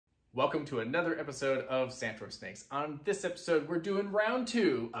Welcome to another episode of SantorSnakes. On this episode, we're doing round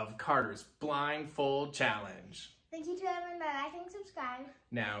 2 of Carter's Blindfold Challenge. Thank you to everyone that like and subscribe.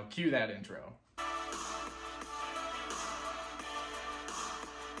 Now, cue that intro.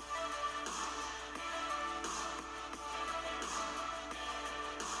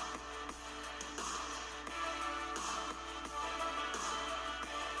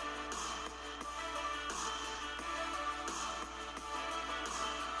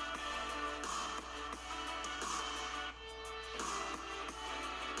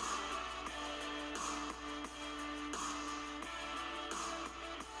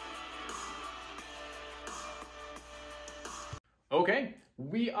 Okay,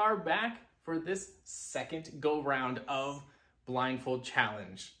 we are back for this second go-round of Blindfold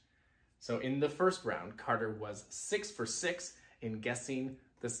Challenge. So in the first round, Carter was 6 for 6 in guessing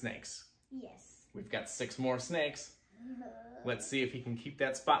the snakes. Yes. We've got 6 more snakes. Let's see if he can keep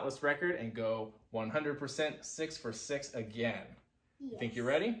that spotless record and go 100% 6 for 6 again. Yes. Think you're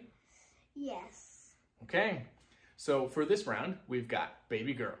ready? Yes. Okay, so for this round, we've got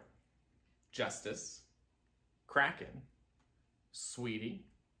Baby Girl, Justice, Kraken, Sweetie,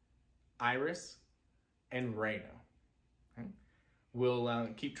 Iris, and Raina. Okay. We'll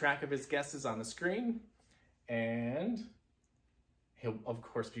keep track of his guesses on the screen, and he'll of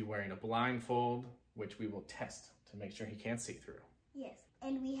course be wearing a blindfold, which we will test to make sure he can't see through. Yes,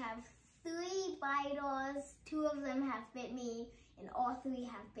 and we have 3 biters. 2 of them have bit me, and all 3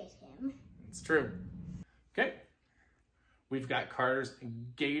 have bit him. It's true. Okay. We've got Carter's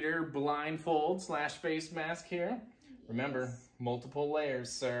gator blindfold / face mask here. Remember, multiple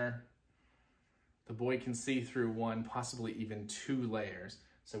layers, sir. The boy can see through 1, possibly even 2 layers.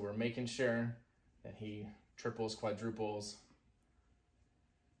 So we're making sure that he triples, quadruples,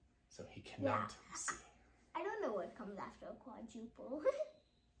 so he cannot see. I don't know what comes after a quadruple.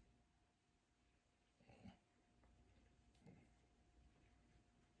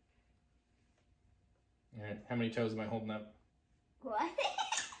 All right, how many toes am I holding up? What?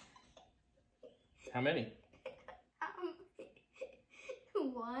 How many?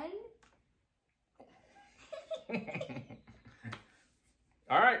 1.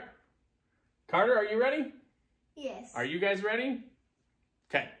 All right. Carter, are you ready? Yes. Are you guys ready?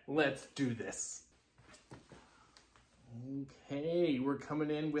 Okay, let's do this. Okay, we're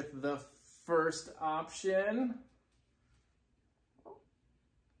coming in with the first option.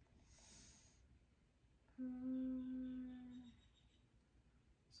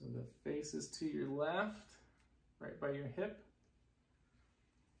 So the face is to your left, right by your hip.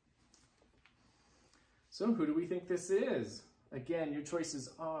 So who do we think this is? Again, your choices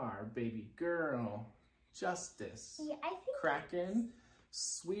are Baby Girl, Justice, Yeah, I think Kraken,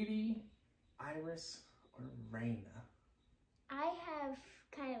 Sweetie, Iris, or Raina. I have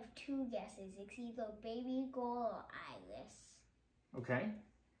kind of 2 guesses. It's either Baby Girl or Iris. Okay.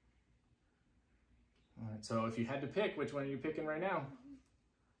 All right, so if you had to pick, which one are you picking right now?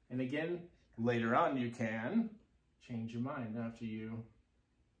 And again, later on you can change your mind after you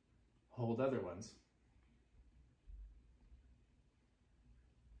hold other ones.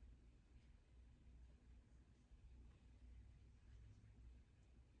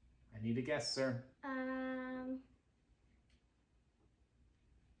 I need a guess, sir.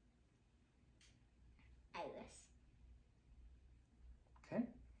 Iris. Okay.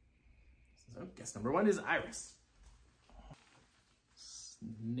 So guess number 1 is Iris.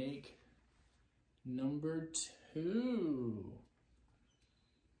 Snake number 2.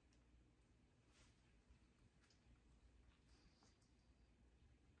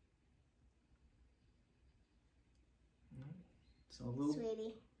 So a little.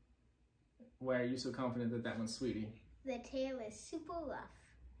 Sweetie. Why are you so confident that that one's Sweetie? The tail is super rough.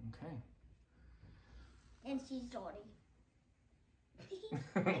 Okay. And she's dirty.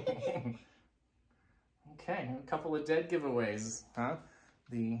 Okay, a couple of dead giveaways, huh?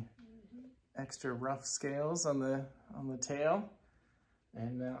 The extra rough scales on the tail,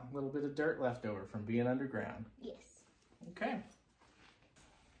 and a little bit of dirt left over from being underground. Yes. Okay.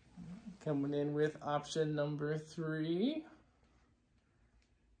 Coming in with option number 3.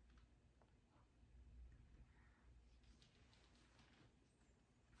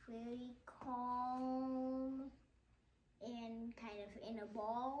 Very calm and kind of in a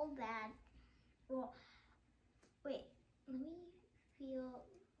ball that, well, wait, let me feel,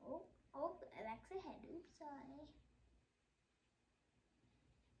 oh, that's a head, oops, sorry.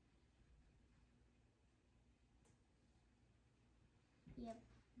 Yep,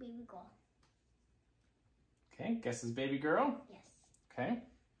 Baby Girl. Okay, guess is Baby Girl? Yes. Okay.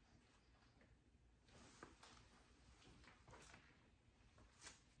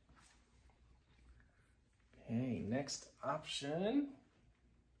 next option.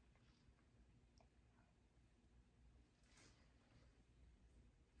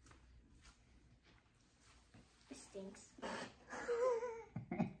 It stinks.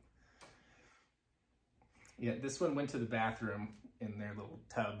 Yeah, this one went to the bathroom in their little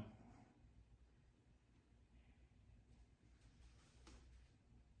tub.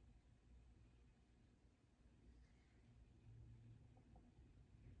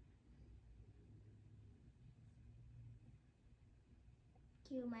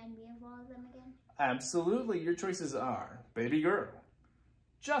 Can you remind me of all of them again? Absolutely. Your choices are Baby Girl,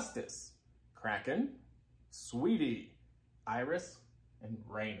 Justice, Kraken, Sweetie, Iris, and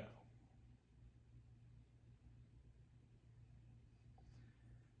Reno.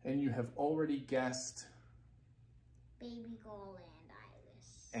 And you have already guessed Baby Girl and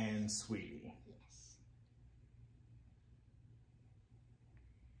Iris. and Sweetie. Yes.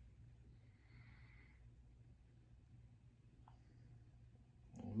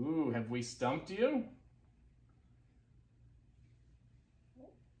 Ooh, have we stumped you?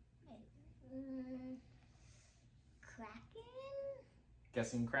 Kraken?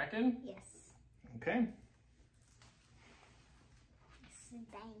 Guessing Kraken? Yes. Okay.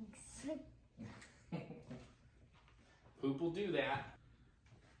 Thanks. Poop will do that.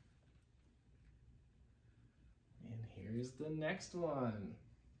 And here's the next one.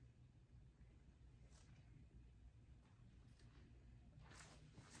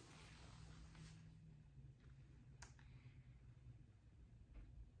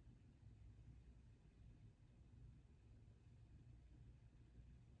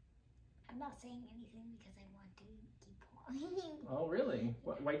 I'm not saying anything because I want to keep playing. Oh, really?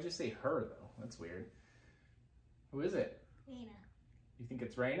 Why'd you say her, though? That's weird. Who is it? Rena. You think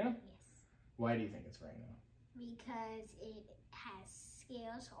it's Rena? Yes. Why do you think it's Rena? Because it has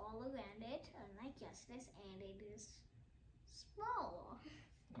scales all around it, unlike Justice, and it is smaller.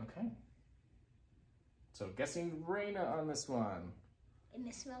 Okay. So guessing Rena on this one. And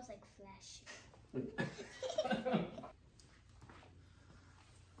it smells like flesh.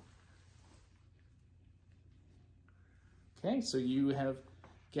 Okay, so you have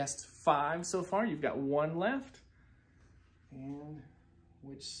guessed 5 so far. You've got 1 left. And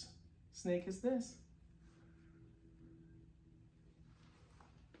which snake is this?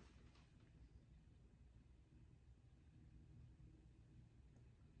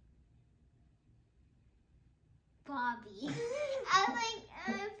 Bobby. It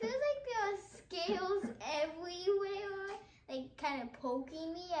feels like there are scales everywhere, like kind of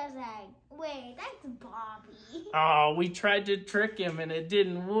poking me. I was like, wait, that's Bobby. Oh, we tried to trick him and it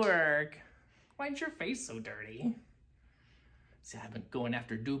didn't work. Why's your face so dirty? See, I've been going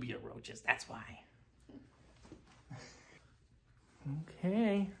after dubia roaches, that's why.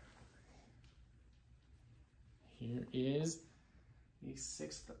 Okay. Here is the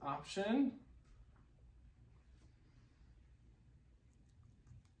 6th option.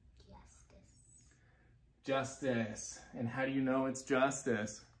 Justice. And how do you know it's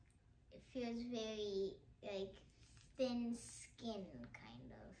Justice? It feels very, like, thin skin,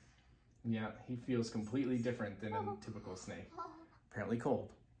 kind of. Yeah, he feels completely different than a typical snake. Apparently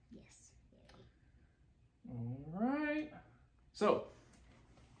cold. Yes, very. All right. So,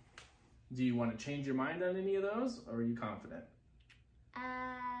 do you want to change your mind on any of those, or are you confident?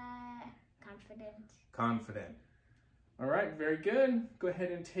 Confident. Confident. All right, very good. Go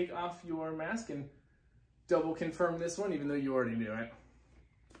ahead and take off your mask and double confirm this one, even though you already knew it.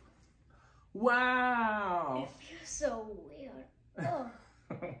 Wow! It feels so weird. Oh,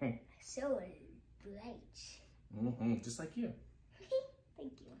 so bright. Just like you.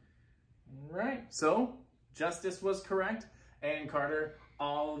 Thank you. All right, so Justice was correct, and Carter,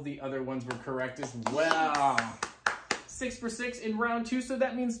 all of the other ones were correct as well. 6 for 6 in round 2, so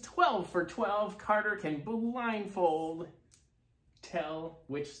that means 12 for 12. Carter can blindfold tell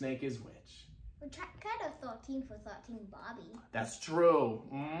which snake is which. We're kind of 13 for 13 Bobby. That's true.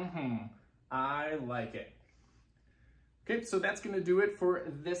 I like it. Okay, so that's going to do it for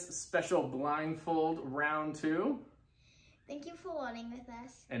this special blindfold round 2. Thank you for learning with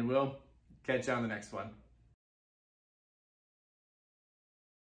us. And we'll catch you on the next one.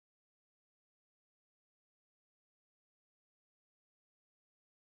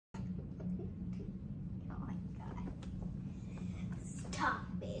 Oh my God. Stop.